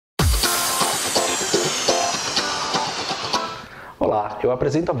Olá, eu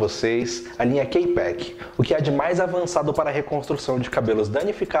apresento a vocês a linha K-Pak, o que há de mais avançado para a reconstrução de cabelos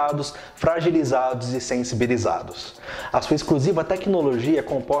danificados, fragilizados e sensibilizados. A sua exclusiva tecnologia é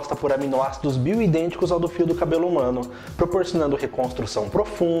composta por aminoácidos bioidênticos ao do fio do cabelo humano, proporcionando reconstrução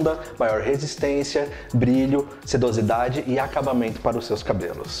profunda, maior resistência, brilho, sedosidade e acabamento para os seus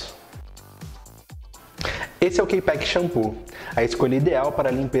cabelos. Esse é o K-Pak Shampoo, a escolha ideal para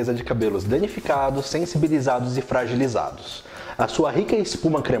a limpeza de cabelos danificados, sensibilizados e fragilizados. A sua rica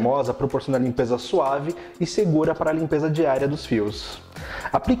espuma cremosa proporciona limpeza suave e segura para a limpeza diária dos fios.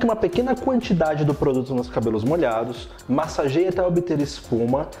 Aplique uma pequena quantidade do produto nos cabelos molhados, massageie até obter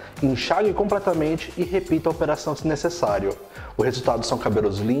espuma, enxague completamente e repita a operação se necessário. O resultado são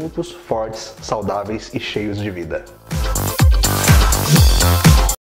cabelos limpos, fortes, saudáveis e cheios de vida.